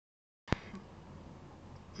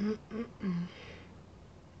Mm-mm-mm.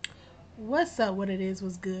 What's up? What it is?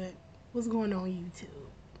 What's good? What's going on YouTube?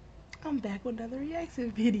 I'm back with another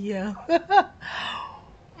reaction video.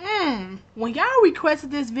 When y'all requested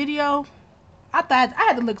this video, I thought I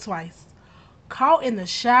had to look twice. Caught in the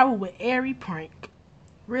shower with Airy prank.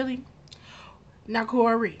 Really? Now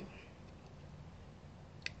Corey,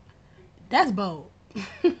 that's bold.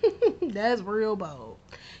 That's real bold.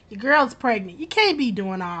 Your girl's pregnant. You can't be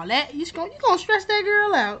doing all that. You gonna stress that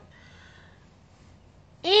girl out.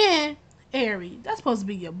 And Ari, that's supposed to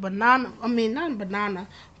be your banana. I mean, not banana,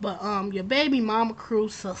 but your baby mama crew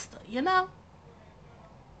sister. You know.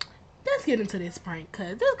 Let's get into this prank,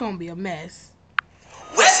 cause this gonna be a mess.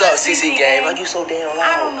 What's up, CC Game? Why you so damn loud?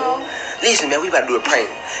 I don't know. Listen, man, we about to do a prank.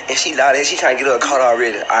 And she loud and she trying to get her caught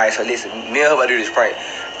already. Alright, so listen, me and her about to do this prank.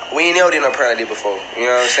 We ain't never did no prank like this before.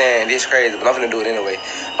 You know what I'm saying? This crazy, but I'm gonna do it anyway.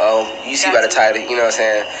 You see by the title, you know what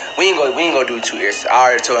I'm saying? We ain't gonna do too extra. I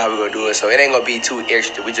already told her how we gonna do it, so it ain't gonna be too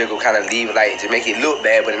extra. We just gonna kind of leave it like to make it look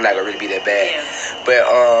bad, but it's not gonna really be that bad. Yeah. But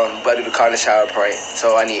about to do the car in the shower prank.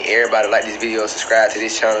 So I need everybody to like this video, subscribe to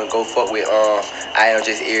this channel, go fuck with I am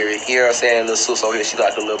just Airy. You know what I'm saying? Little sus over here, she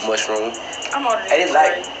like a little mushroom. I'm older than I didn't you.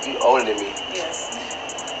 like you older than me. Yes.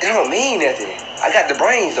 It don't mean nothing. I got the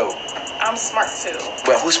brains though. I'm smart too.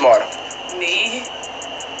 But who's smarter? Me.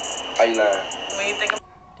 Are you lying? When you think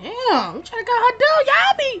Damn, I'm trying to call her dumb.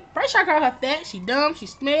 Y'all be first. I call her fat. She dumb. She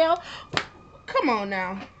smell. Come on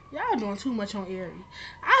now. Y'all doing too much on Airy.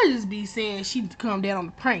 I just be saying she come down on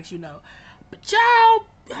the pranks, you know. But y'all,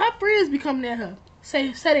 her friends be coming at her.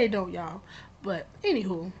 Say they don't, y'all. But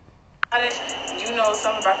anywho. you know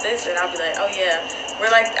something about this, and I'll be like, oh yeah,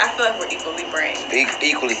 we're like, I feel like we're equally brained.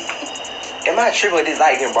 Equally. Am I tripping with this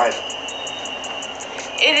light getting brighter?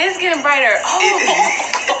 It is getting brighter. Oh.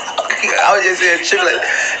 I was just saying tripping like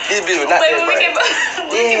this bitch was not that bright.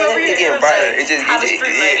 It's getting brighter. It just how the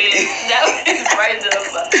street light is. That was bright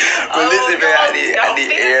enough. But listen, man, I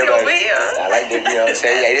need everybody. I like that, you know what I'm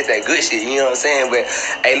saying? Yeah, this that good shit, you know what I'm saying? But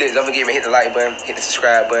hey, listen, don't forget me, hit the like button, hit the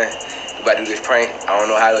subscribe button. We about to do this prank. I don't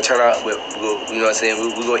know how it'll turn out, but we'll, you know what I'm saying?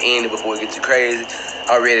 We're gonna end it before we get too crazy.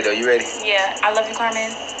 I'm ready though. You ready? Yeah, I love you,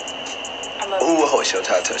 Carmen. I love you. Ooh, I hope she'll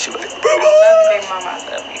talk to her. She like, I love you, big mama. I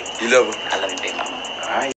love you. You love her? I love you, big mama.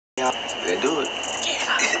 Alright, y'all. Let's do it.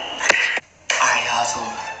 Alright, y'all. So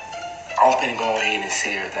I'm finna go ahead and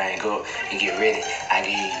set everything up and get ready. I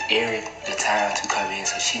gave Eric the time to come in,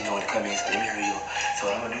 so she know when to come in. So let me hurry up. So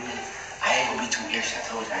what I'm gonna do is, I ain't gonna be too extra. I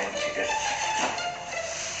told you I ain't gonna be too extra.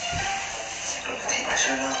 I'm gonna take my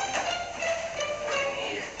shirt off. Put it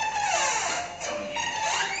in here. So I'm gonna get it.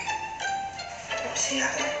 Let me see how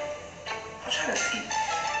can I'm trying to see.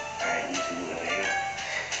 Alright, you can do it over here.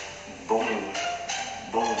 Boom.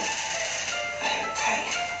 Boom. I have it tight.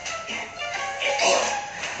 Yeah.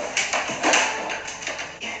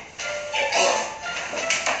 Damn.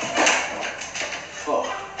 Fuck.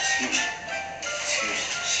 Excuse.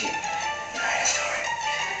 Shit. Alright, let's go.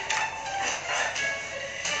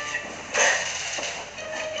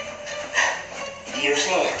 You know what I'm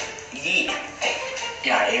saying? Yeah. Hey,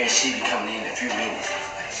 y'all, Aaron should be coming in a few minutes.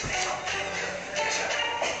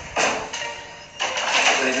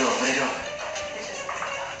 What they doing? What they doing?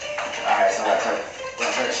 Alright, so I'm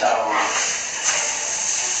gonna turn the shower on.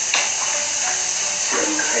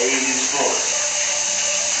 Getting crazy this morning.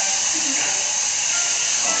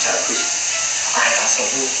 I'm gonna try to push it. Alright, y'all, so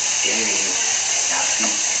good. Yeah, y'all see.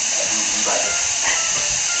 You about to.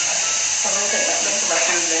 I'm gonna take my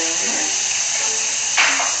shoes in.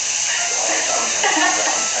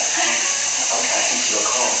 I'm trying to teach you a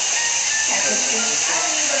call.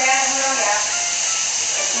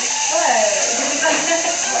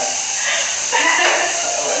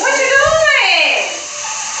 What you doing?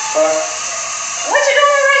 What you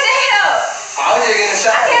doing right now? I was just getting a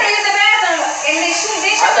shower. I can't use the bathroom. And then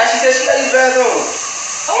I thought she said she got these bathroom.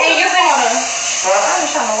 and you're gonna. Huh? I'm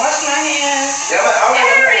just trying to wash my hands. Yeah, but I'm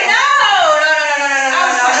Harry, no.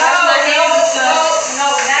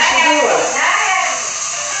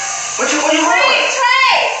 What you want?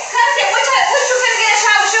 Trey, cousin, what you finna get a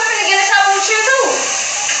shower? What you finna get a shower? What you do?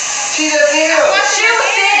 She just here. She was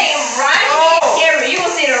sitting right here, Ari. You was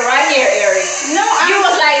sitting right here, Ari. No, you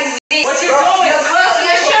was like this. What you doing? Your cousin,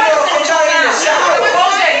 your shower. I'm trying in the shower. I'm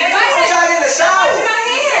trying in the shower.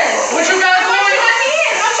 What you got going on?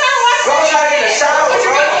 I'm trying to wash Bro, I'm trying in the shower. What you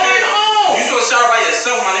got going on? You should shower by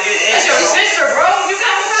yourself, my nigga. That's your sister, bro. You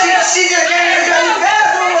got She just came in the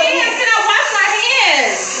bathroom. Can I wash my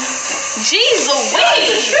hands? Jeez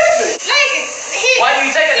Louise. Like, Why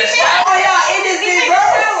you taking a shower? Oh, y'all in this big bro.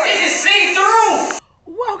 It can see through.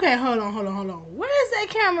 Well, okay, hold on. Where is that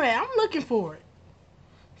camera at? I'm looking for it.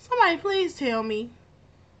 Somebody please tell me.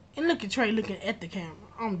 And look at Trey looking at the camera.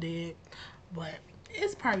 I'm dead. But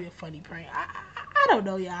it's probably a funny prank. I don't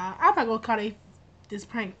know, y'all. I'm not gonna call this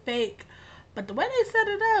prank fake. But the way they set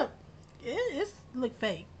it up, it's look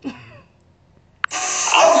fake. Of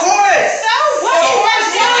course. So what? As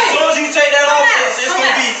soon as you take that off, it's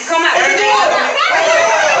gonna be. Come out. Everything.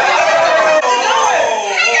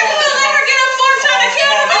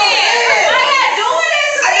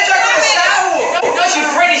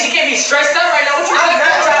 Stressed out right now. What you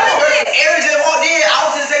doing? Aaron just walked in. I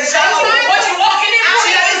was just taking a shower. What you walking in?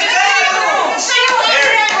 She was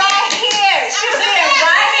in right here. She was in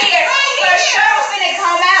right here. Her shirt was finna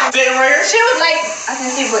come out. Sitting right here. She was like, I can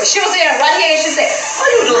see, but she was in right here and she said, What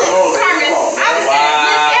you doing? Carmen, I was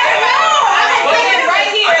sitting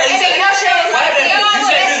right here. And then your shirt was right here. I was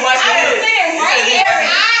sitting right here.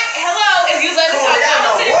 Hello, if you let me talk, I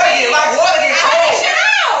was sitting right here. My water getting cold.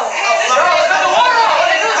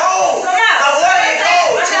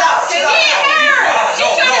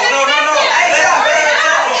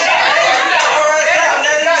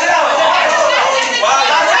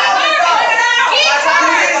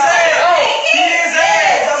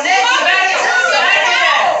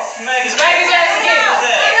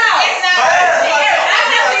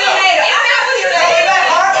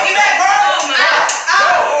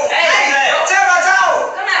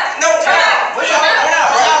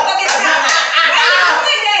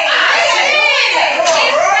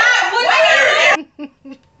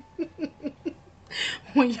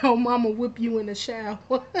 When your mama whip you in the shower.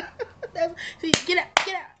 See, get out.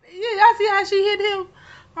 Yeah, y'all see how she hit him?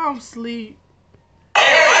 I'm asleep. No, you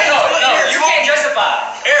can't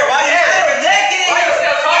justify. Eric, why you naked? Why you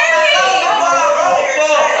still talking?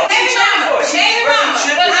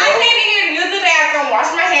 But I came in here to use the bathroom,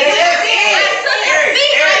 wash my hands.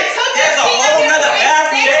 There's a whole nother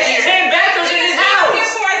bathroom. There's 10 bathrooms in this house.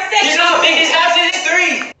 You know how big this house is?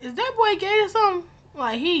 3. Is that boy gay or something?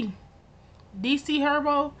 Like he DC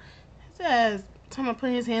Herbo says time to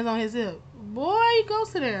put his hands on his hip. Boy, you go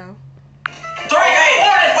sit down. 3. I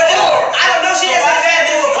don't know she has a bad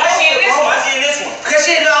dude. Why she in this one? Why she in this one? Cause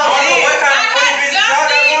she know What kind of funny business y'all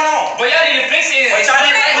got going on? But y'all need to fix it. But y'all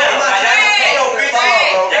need to fix it. Y'all can't fix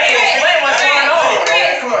it. Y'all can't explain what's going on.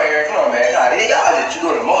 Come on, Eric. Come on, man. God, y'all just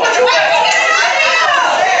doing the most.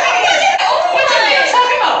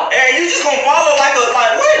 Eric, you just gonna follow like a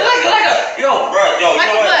yo, bro, yo, you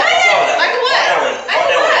know what? Like what?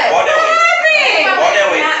 Walk that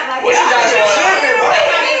way. What you got going on?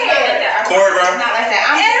 Corey, bro. Not like that.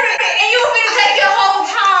 And you were finna take your whole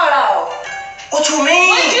towel off. What you mean?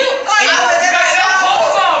 What you? I was in the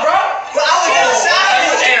shower. bro. But I was in the shower.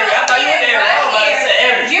 Eric, I thought you were there. I was about to say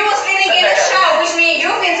Eric. You was finna get in the shower, which means you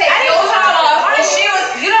finna take your towel off. And she was.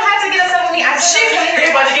 You don't have to get upset with me. She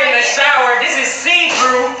He's about to get in the shower. This is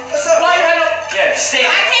see-through. What's up? Why you had no? Yeah, stay.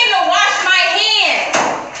 I came to wash my hands.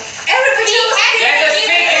 Everybody was That's just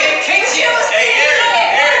sink in the kitchen. Hey, Eric.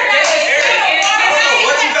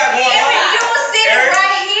 What you got going on? You was sitting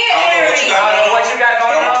right here. I don't know what you got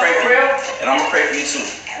going on. I'm gonna pray for you, and I'm gonna pray for you too.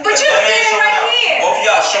 But you was sitting right here. Both of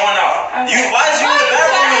y'all showing out. Why is you in the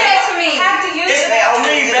bathroom? To me. Have to use It's the bathroom.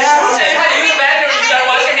 three bathrooms. Everybody use the bathroom. You gotta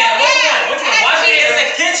wash your hands. Which one? Wash your hands in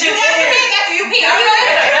the kitchen. You wash your hands after you pee. There's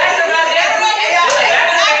a bathroom out there.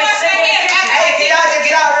 Hey, can y'all just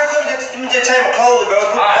get out real quick? Let me just change my clothes, bro.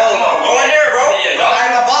 Put my clothes on. Go in there, bro.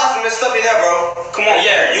 I got my box and stuff in there, bro. Come on.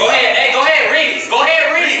 Yeah. Go ahead. Hey, go ahead. Read it. Go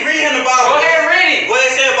ahead. Read it. Read in the Bible. Go ahead. Read it. What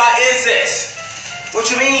it said about incest. What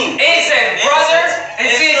you mean? It said brother and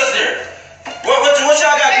sister. What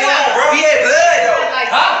y'all got going on, bro? We had blood, though.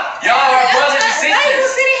 Huh? Y'all are brothers and Now you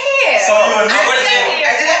sisters. sitting here. So you and me. What is it?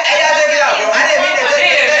 Hey, y'all just get out, bro. I didn't mean that.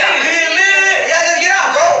 Y'all just get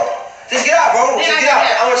out, bro. Just get out, bro. Just get out.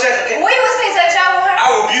 I want to check the We was finna touch y'all with her. I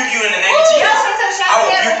rebuke you in the name of Y'all Jesus. finna touch I y'all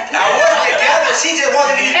rebuke. together. I wasn't together. She just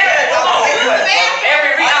wanted me to get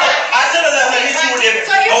Every I should have let her hit you with it.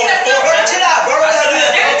 So you Over said the floor. Bro, chill out, bro. I should have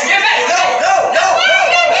let her hit you with it. No.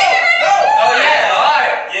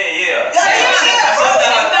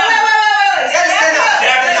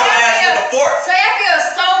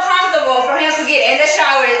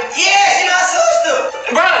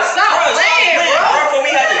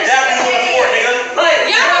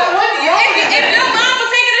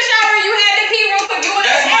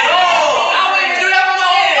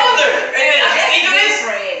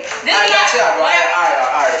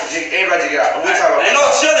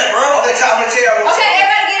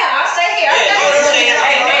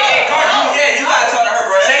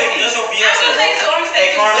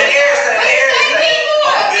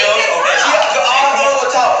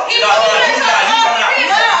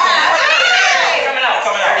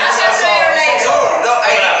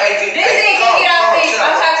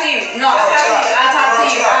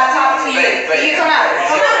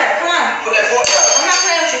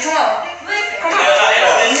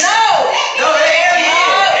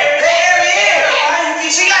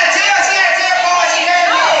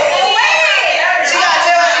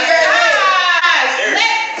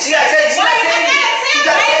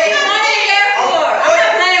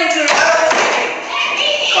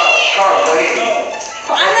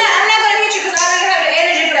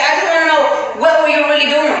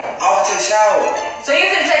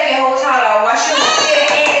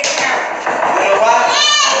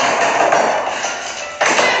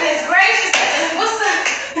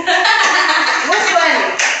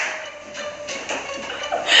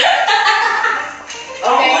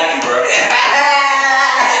 don't like you, bro. This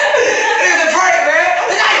is a prank, man.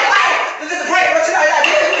 This is a prank, bro. Chill out, y'all. We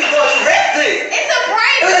be going too reckless. It's a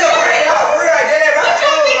prank. This is a prank, y'all. For real, like that, bro. What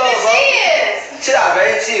y'all think this is? Chill out,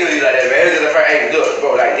 man. She ain't really like that, man. This is a prank. Hey, look,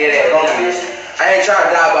 bro, like dead ass. Don't do this. I ain't trying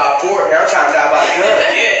to die by a fork, man. I'm trying to die by a gun.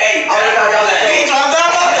 Yeah, hey, I'm trying to die by a gun. you trying to die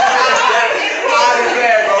by a gun? I'm just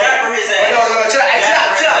glad, bro. Dapper his ass. No, chill out. Hey,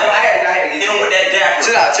 chill out, bro. I had to get Hit him with that dapper.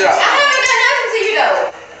 Chill out. I haven't done nothing to you though.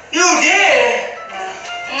 You did.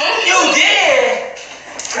 You did.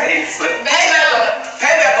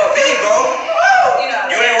 Payback for big, bro.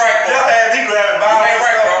 You ain't right, bro. Y'all had me grabbing by. You ain't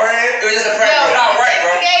right, bro. It was just a prank. You're not right, bro.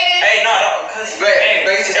 Instigated. Hey, no. Cause Wait,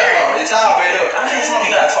 get your time. Your time, man. Look. How many times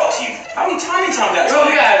you gotta talk to you? How many times we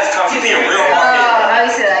gotta talk to you? Keep being real, Mark. How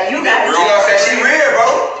you say that? You got You know what I'm saying? She real, bro.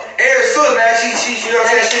 Every sis, man. She, you know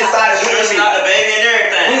what I'm saying? She decided to do She me. not the baby and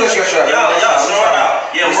everything. We gonna show you. Y'all showing out.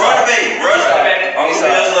 Yeah, run the baby. Run the baby. Uncle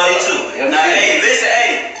Bill's love you too. Now, hey, listen,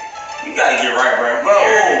 hey. You gotta get right, bro. Bro,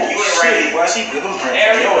 you ain't right. Boy, she put them pranks.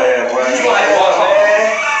 Aaron, Your ass, boy. you gonna have to walk home.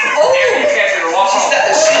 Aaron, you catch her to walk She home. stuck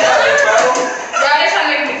the shit out of me, bro. Y'all, they trying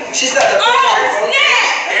to make me. She stuck the Oh,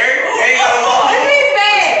 snap! Aaron, you ain't gotta walk This home. is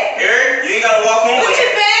bad. Aaron, you ain't gotta walk home. This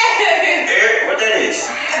is bad. Aaron, what that is?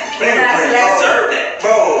 You Observe that.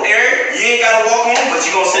 Bro. Aaron, you ain't gotta walk home, but you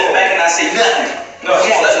gonna sit back and not say nothing. No,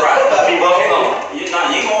 come on, let's ride. Let me walk home. You ain't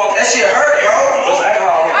gonna walk. That shit hurt, bro. Okay,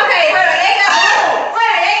 hold on. They got Hold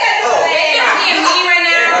on, they got to do it. They me right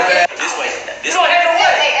now. This way. This Hey, way.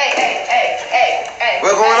 hey.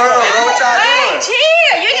 What's going on, bro? What y'all doing?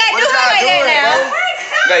 Chill. You ain't What gotta do y'all it like doing, that now.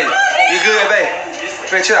 Baby, you good, baby?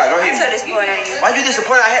 Man, chill out. Don't hit me. disappointed. Why you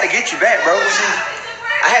disappointed? I had to get you back, bro.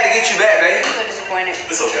 I had to get you back, baby. So disappointed.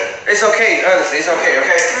 It's okay. It's okay, honestly. It's okay,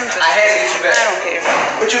 okay? I had to get you back. I don't care.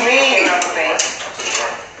 What you mean?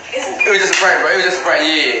 It was just a prank, bro. It was just a prank.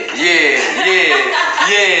 Yeah.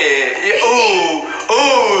 Ooh,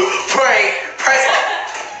 prank.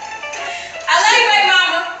 I love you, baby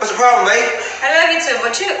mama. What's the problem, babe? I love you too,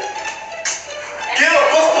 but you. Get up,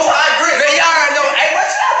 what's I agree. Man, y'all already know. Hey,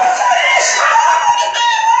 what's up?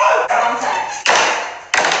 Long time.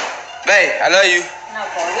 Babe, I love you. No,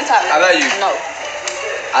 boy. We talking. I love you. No.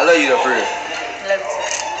 I love you though, for real. Love you too.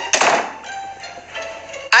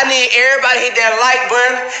 I need everybody hit that like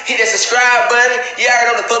button, hit that subscribe button. You already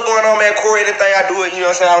know the fuck going on, man. Corey, anything I do it, you know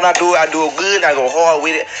what I'm saying? When I do it good, and I go hard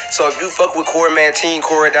with it. So if you fuck with Corey, man, Team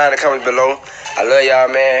Corey down in the comments below. I love y'all,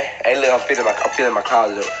 man. Hey, look, I'm feeling my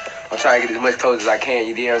closet up. I'm trying to get as much clothes as I can,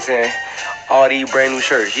 you know what I'm saying? All these brand new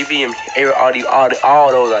shirts, you feel me? All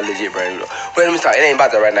those are legit brand new. But let me start. It ain't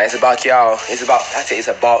about that right now. It's about y'all. It's about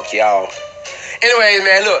y'all. Anyways,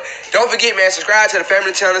 man, look, don't forget, man, subscribe to the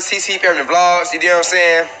family channel, CC Family Vlogs, you know what I'm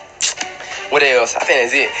saying? What else? I think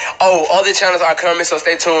that's it. Oh, other channels are coming, so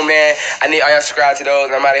stay tuned, man. I need all y'all subscribe to those.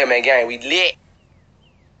 I'm out of here, man, gang. We lit.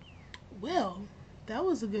 Well, that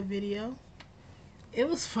was a good video. It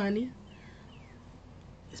was funny.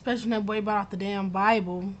 Especially when that boy brought out the damn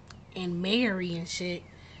Bible and Mary and shit.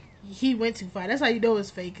 He went too far. That's how you know it's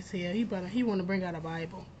fake as hell. He want to bring out a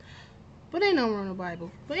Bible. But ain't no wrong with a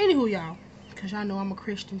Bible. But anywho, y'all. Because y'all know I'm a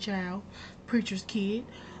Christian child. Preacher's kid.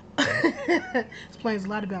 Explains a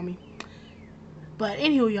lot about me. But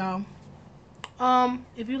anywho, y'all.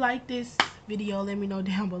 If you like this video, let me know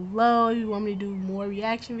down below. If you want me to do more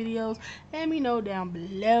reaction videos, let me know down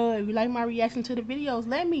below. If you like my reaction to the videos,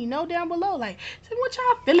 let me know down below. Like, tell me what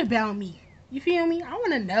y'all feel about me. You feel me? I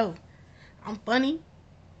want to know. I'm funny.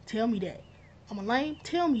 Tell me that. I'm a lame.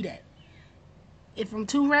 Tell me that. If I'm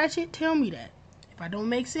too ratchet, tell me that. If I don't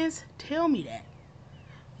make sense, tell me that.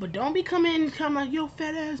 But don't be coming like, yo,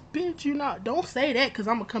 fat ass bitch, you not. Don't say that, because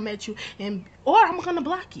I'm going to come at you, or I'm going to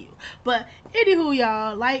block you. But anywho,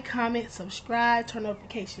 y'all, like, comment, subscribe, turn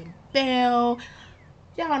notification bell.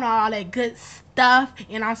 Y'all know all that good stuff.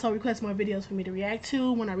 And also request more videos for me to react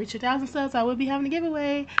to. When I reach 1,000 subs, I will be having a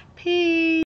giveaway. Peace.